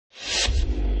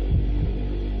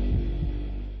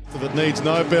That needs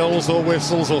no bells or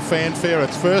whistles or fanfare.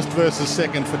 It's first versus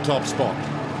second for top spot.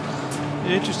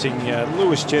 Interesting.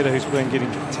 Lewis Jetta, who's been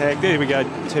getting tagged. There we go,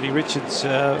 Teddy Richards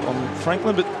on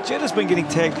Franklin. But Jetta's been getting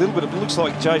tagged a little bit. It looks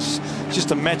like Jace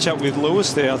just a match up with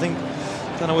Lewis there. I think,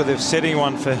 don't know whether they've set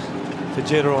anyone for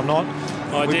Jetta or not.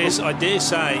 I dare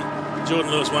say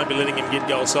Jordan Lewis won't be letting him get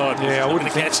goal side. Yeah, I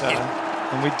wouldn't think so.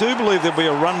 And we do believe there'll be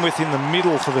a run width in the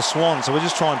middle for the Swans. So we'll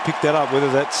just try and pick that up,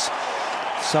 whether that's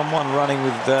someone running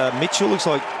with Mitchell. Looks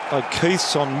like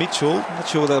Keith's on Mitchell. Not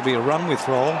sure whether there'll be a run with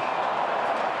roll.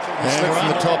 And from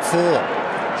the top four,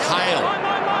 Hale.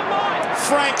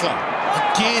 Franklin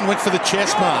again went for the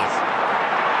chest mark.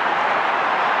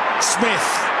 Smith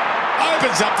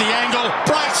opens up the angle,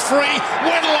 breaks free,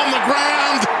 Weddle on the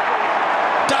ground.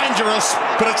 Dangerous,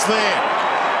 but it's there.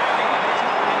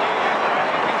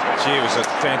 Gee, it was a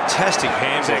fantastic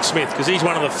hand. Zach Smith, because he's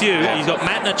one of the few. Yeah. He's got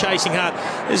Matner chasing hard.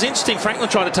 It's interesting, Franklin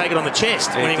tried to take it on the chest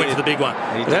when he went for the big one.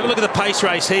 But have a look at the pace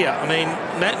race here. I mean,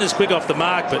 Matner's quick off the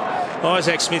mark, but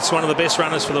Isaac Smith's one of the best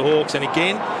runners for the Hawks. And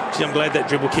again, gee, I'm glad that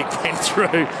dribble kick went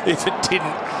through. If it didn't,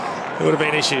 there would have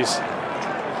been issues.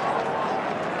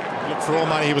 Look, for all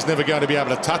money, he was never going to be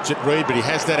able to touch it, Reid, but he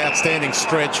has that outstanding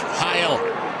stretch. Hale,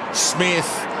 Smith.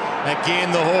 Again,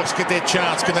 the Hawks get their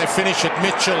chance. Can they finish it?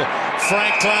 Mitchell,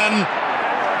 Franklin.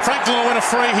 Franklin will win a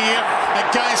free here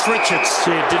against Richards.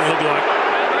 Gee, it didn't look like.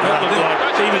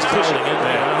 He was pushing it,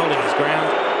 holding his ground.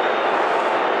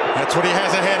 That's what he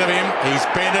has ahead of him. He's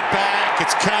bent it back.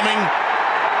 It's coming.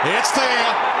 It's there.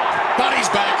 But he's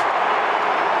back.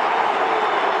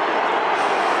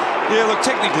 Yeah, look,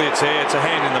 technically it's there. It's a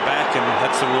hand in the back, and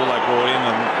that's the rule they brought in.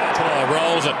 And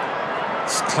rolls it.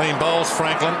 It's clean bowls,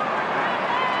 Franklin.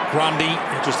 Grundy,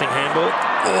 interesting handball.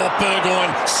 Oh,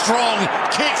 Burgoyne, strong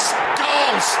kicks,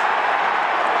 goals.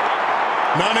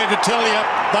 No need to tell you,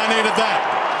 they needed that.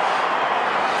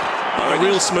 A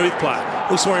real smooth player.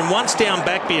 We saw him once down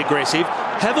back be aggressive.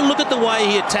 Have a look at the way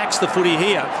he attacks the footy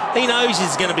here. He knows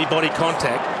there's going to be body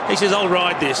contact. He says, I'll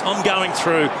ride this. I'm going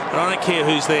through, and I don't care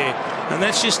who's there. And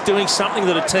that's just doing something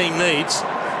that a team needs,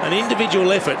 an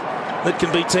individual effort that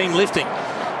can be team lifting.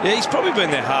 Yeah, he's probably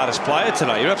been their hardest player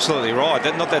today. You're absolutely right.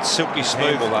 Not that silky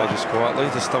smooth, although just quietly.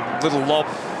 Just a little lob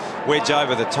wedge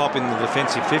over the top in the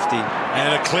defensive 50.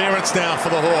 And a clearance now for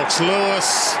the Hawks.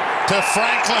 Lewis to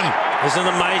Franklin. Isn't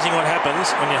it amazing what happens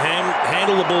when you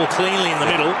handle the ball cleanly in the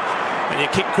middle and you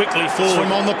kick quickly forward? Swim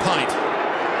on the paint.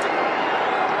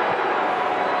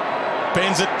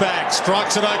 Bends it back,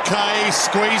 strikes it okay,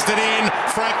 squeezed it in.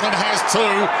 Franklin has two,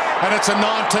 and it's a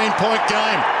 19-point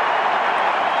game.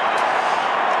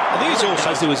 I think he's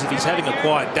also do is if he's having a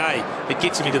quiet day, it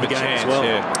gets him into the game as well.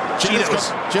 Yeah. Jenner's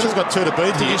got two to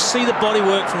beat here. Did you see the body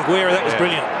work from Guerra? That was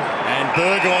brilliant. And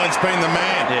Burgoyne's been the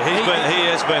man. Yeah, he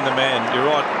has been the man. You're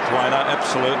right, Dwayne.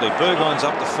 Absolutely. Burgoyne's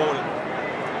up to 40.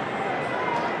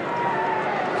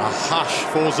 A hush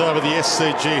falls over the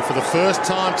SCG for the first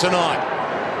time tonight.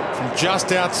 From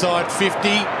just outside 50,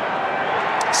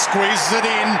 squeezes it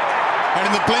in, and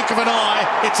in the blink of an eye,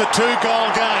 it's a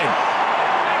two-goal game.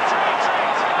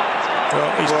 Well,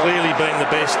 he's clearly been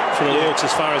the best for the Hawks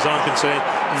as far as I'm concerned.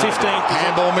 15.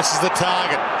 Handball misses the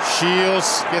target.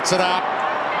 Shields gets it up.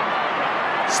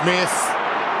 Smith.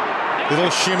 Little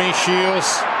shimmy,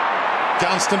 Shields.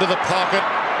 Gunston to the pocket.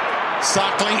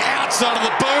 Suckling outside of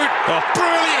the boot. Oh,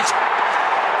 brilliant!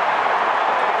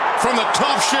 From the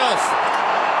top shelf.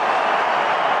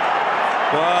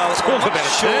 Well, sure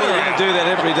you're going to do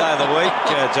that every day of the week,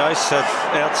 Jace,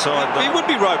 outside. He would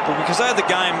be roped because they had the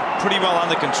game pretty well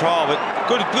under control, but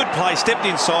good play, stepped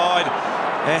inside,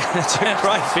 and it's a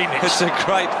great finish. It's a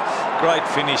great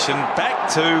finish, and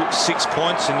back to 6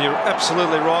 points, and you're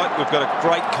absolutely right. We've got a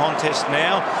great contest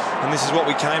now, and this is what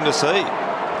we came to see.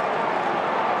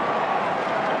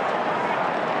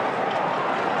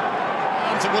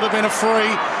 It would have been a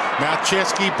free.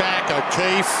 Malcheski back,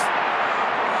 O'Keefe.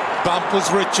 Bumpers,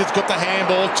 Richards got the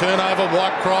handball, turnover,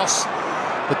 Whitecross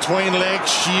between legs,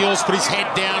 Shields put his head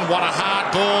down, what a hard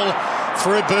ball,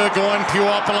 through Burgoyne,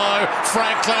 Puopolo,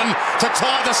 Franklin to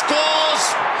tie the scores,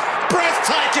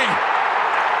 breathtaking!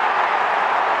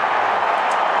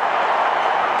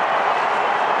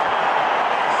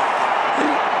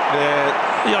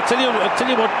 Yeah, I'll tell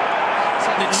you what,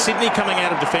 Sydney coming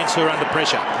out of defence who are under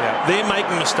pressure. Yeah. They're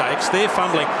making mistakes. They're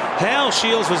fumbling. How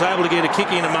Shields was able to get a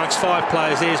kick in amongst 5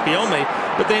 players there is beyond me.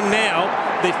 But then now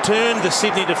they've turned the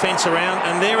Sydney defence around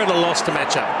and they're at a loss to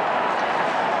match up.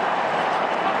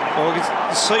 Well, you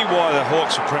can see why the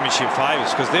Hawks are premiership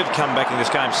favourites, because they've come back in this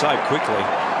game so quickly.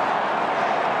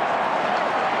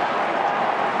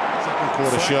 Second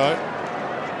quarter show.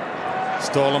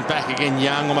 Stolen back again,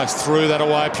 Young almost threw that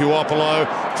away. Puopolo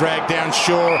dragged down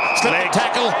Shaw. Slip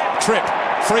tackle, trip,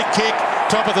 free kick,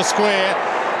 top of the square.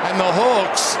 And the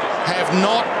Hawks have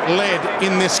not led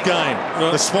in this game.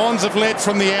 The Swans have led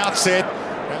from the outset.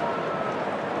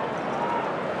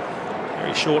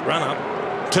 Very short run up.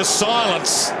 To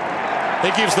silence.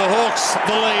 It gives the Hawks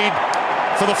the lead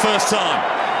for the first time.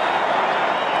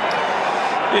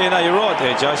 Yeah, no, you're right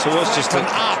there, Joe. So it was just an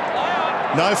up.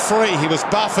 No free. He was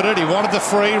buffeted. He wanted the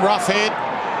free. Rough head.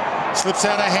 Slips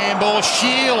out a handball.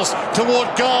 Shields toward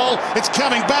goal. It's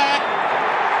coming back.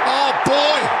 Oh,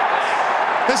 boy.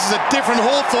 This is a different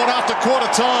Hawthorn after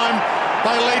quarter time.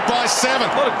 They lead by 7.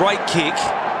 Not a great kick.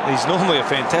 He's normally a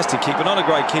fantastic kick, but not a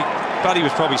great kick. Buddy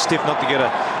was probably stiff not to get a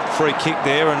free kick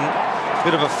there, and a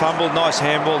bit of a fumble. Nice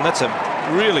handball, and that's a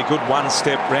really good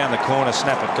one-step round the corner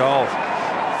snap at goal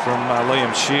from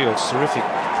Liam Shields. Terrific.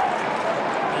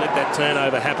 Let that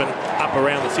turnover happen up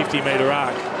around the 50-metre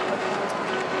arc.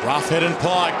 Roughhead and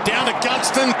Pike down to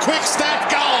Gunston. Quick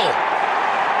snap goal.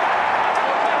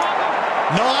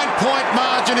 9-point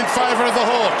margin in favour of the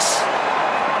Hawks.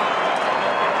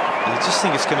 I just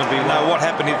think it's going to be what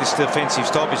happened in this defensive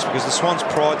stoppage, because the Swans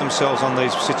pride themselves on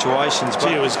these situations.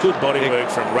 Gee, it was good body work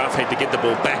from Roughhead to get the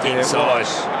ball back inside.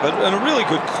 And a really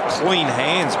good clean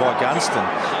hands by Gunston.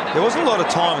 There wasn't a lot of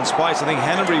time and space. I think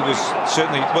Hanbury was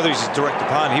certainly, whether he's his direct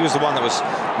opponent, he was the one that was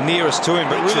nearest to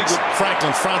him. But Richards, really good.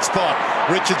 Franklin front spot.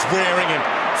 Richards wearing him.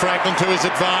 Franklin to his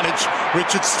advantage.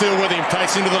 Richards still with him.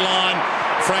 Takes him to the line.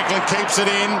 Franklin keeps it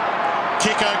in.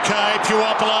 Kick okay.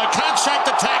 Puopolo can't shake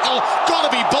the tackle. Got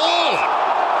to be ball.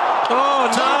 Oh,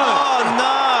 no. Oh,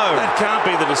 no. That can't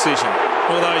be the decision.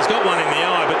 Although he's got one in the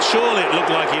eye, but surely it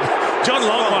looked like it. John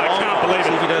Longmire can't believe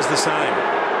it if he does the same.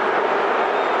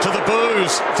 To the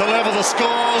boos to level the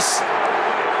scores.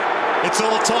 It's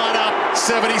all tied up.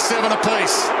 77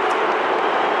 apiece.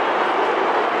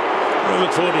 I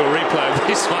look forward to a replay of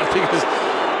this one, because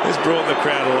this brought the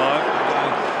crowd alive.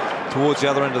 Towards the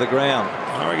other end of the ground.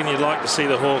 I reckon you'd like to see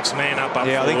the Hawks man up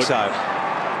forward. I think so.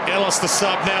 Ellis the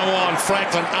sub now on.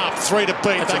 Franklin up. 3 to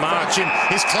beat. They march in.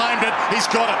 He's claimed it. He's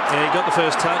got it. Yeah, he got the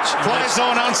first touch. Plays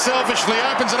on unselfishly.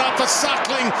 Opens it up for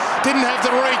Suckling. Didn't have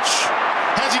the reach.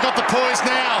 Has he got the poise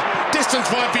now? Distance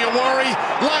won't be a worry.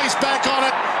 Lays back on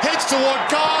it. Heads toward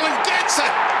goal and gets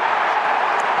it.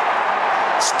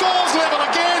 Scores level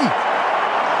again.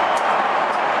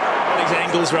 His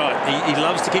angle's right. He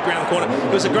loves to kick around the corner.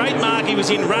 It was a great mark. He was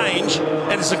in range,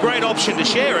 and it's a great option to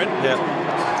share it. Yeah.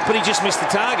 But he just missed the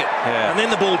target. Yeah. And then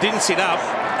the ball didn't sit up,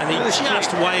 and he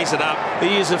just weighs it up.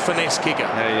 He is a finesse kicker.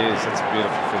 Yeah, he is. That's a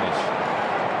beautiful finish.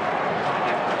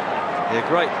 Yeah,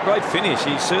 great finish.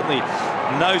 He certainly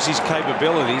knows his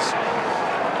capabilities.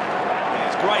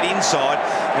 It's great inside,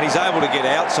 and he's able to get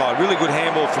outside. Really good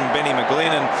handball from Benny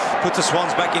McGlynn, and puts the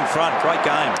Swans back in front. Great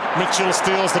game. Mitchell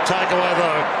steals the takeaway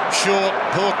though. Short,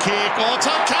 poor kick. Oh, it's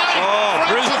okay. Oh,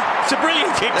 brilliant. It's a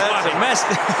brilliant kick. That's a mess.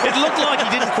 It looked like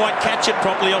he didn't quite catch it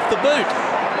properly off the boot.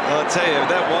 I'll tell you,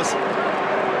 that was...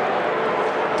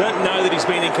 Don't know that he's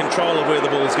been in control of where the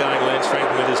ball's going, Lance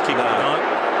Franklin, with his kick tonight.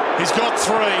 He's got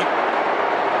 3.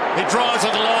 He drives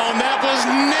it along. That was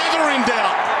never in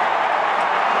doubt.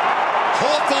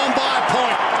 Hawthorn by a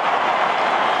point.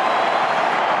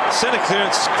 Centre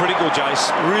clearance is critical,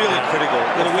 Jace. Really critical.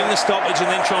 Got to win the stoppage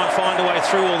and then try and find a way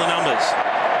through all the numbers.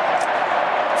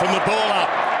 From the ball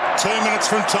up, 2 minutes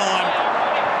from time.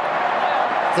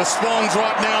 The Swans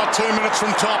right now 2 minutes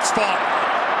from top spot.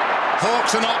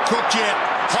 Hawks are not cooked yet.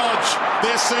 Hodge,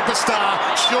 their superstar.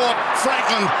 Short,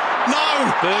 Franklin. No!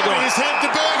 Burgoyne. His head to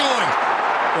Burgoyne.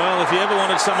 Well, if you ever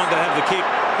wanted someone to have the kick,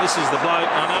 this is the bloke.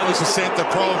 I know this is the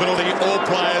probability all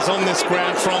players on this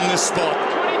ground from this spot.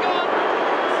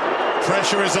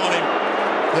 Pressure is on him.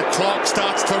 The clock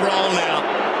starts to roll now.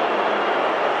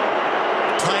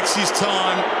 Takes his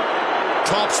time.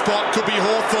 Top spot could be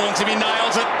Hawthorn's if he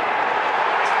nails it.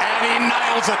 And he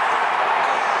nails it.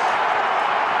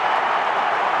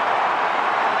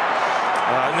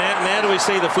 Now do we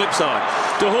see the flip side?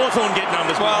 Do Hawthorn get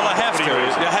numbers? Well, they have to.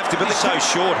 They have to, but they're so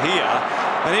short here.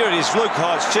 And here it is. Luke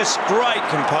Hodge, just great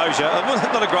composure.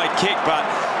 Not a great kick, but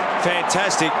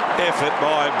fantastic effort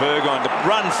by Burgoyne to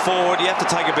run forward. You have to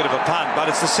take a bit of a punt, but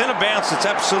it's the centre bounce that's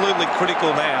absolutely critical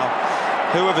now.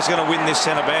 Whoever's going to win this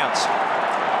centre bounce.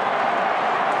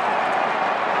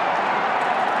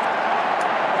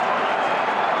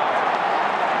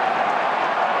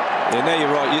 Yeah, now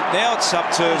you're right. Now it's up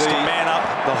to the man up,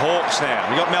 the Hawks now.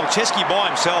 You've got Malcheski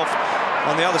by himself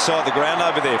on the other side of the ground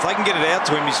over there. If they can get it out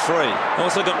to him, he's free.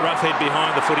 Also got Roughhead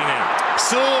behind the footy now.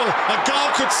 Saul, a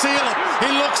goal could seal it.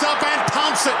 He looks up and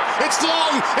pumps it. It's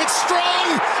long, it's strong,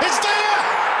 it's there!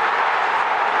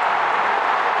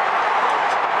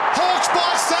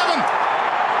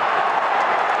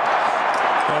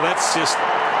 Well, that's just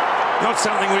not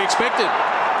something we expected.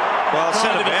 Well,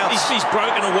 centre bounce. He's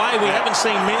broken away. We haven't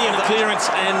seen many of the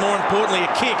clearance and, more importantly,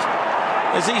 a kick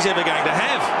as he's ever going to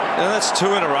have. And that's 2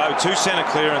 in a row, 2 centre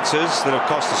clearances that have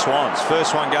cost the Swans.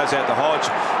 First one goes out to Hodge,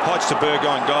 Hodge to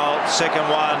Burgoyne goal. Second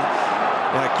one,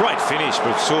 great finish,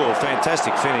 but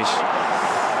fantastic finish.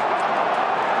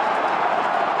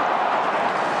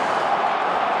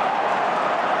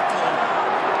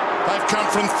 They've come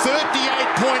from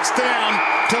 38 points down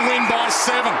to win by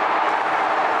 7.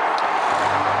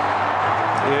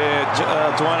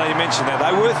 Yeah, Dwayne, you mentioned that.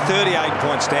 They were 38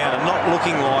 points down and not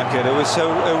looking like it. It was a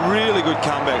really good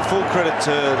comeback. Full credit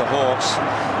to the Hawks.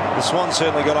 The Swans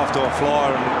certainly got off to a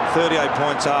flyer, and 38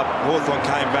 points up. Hawthorn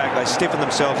came back. They stiffened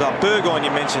themselves up. Burgoyne,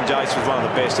 you mentioned, Jace, was one of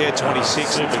the best. He had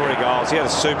 26 and 3 goals. He had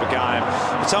a super game.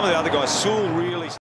 But some of the other guys, Sewell really...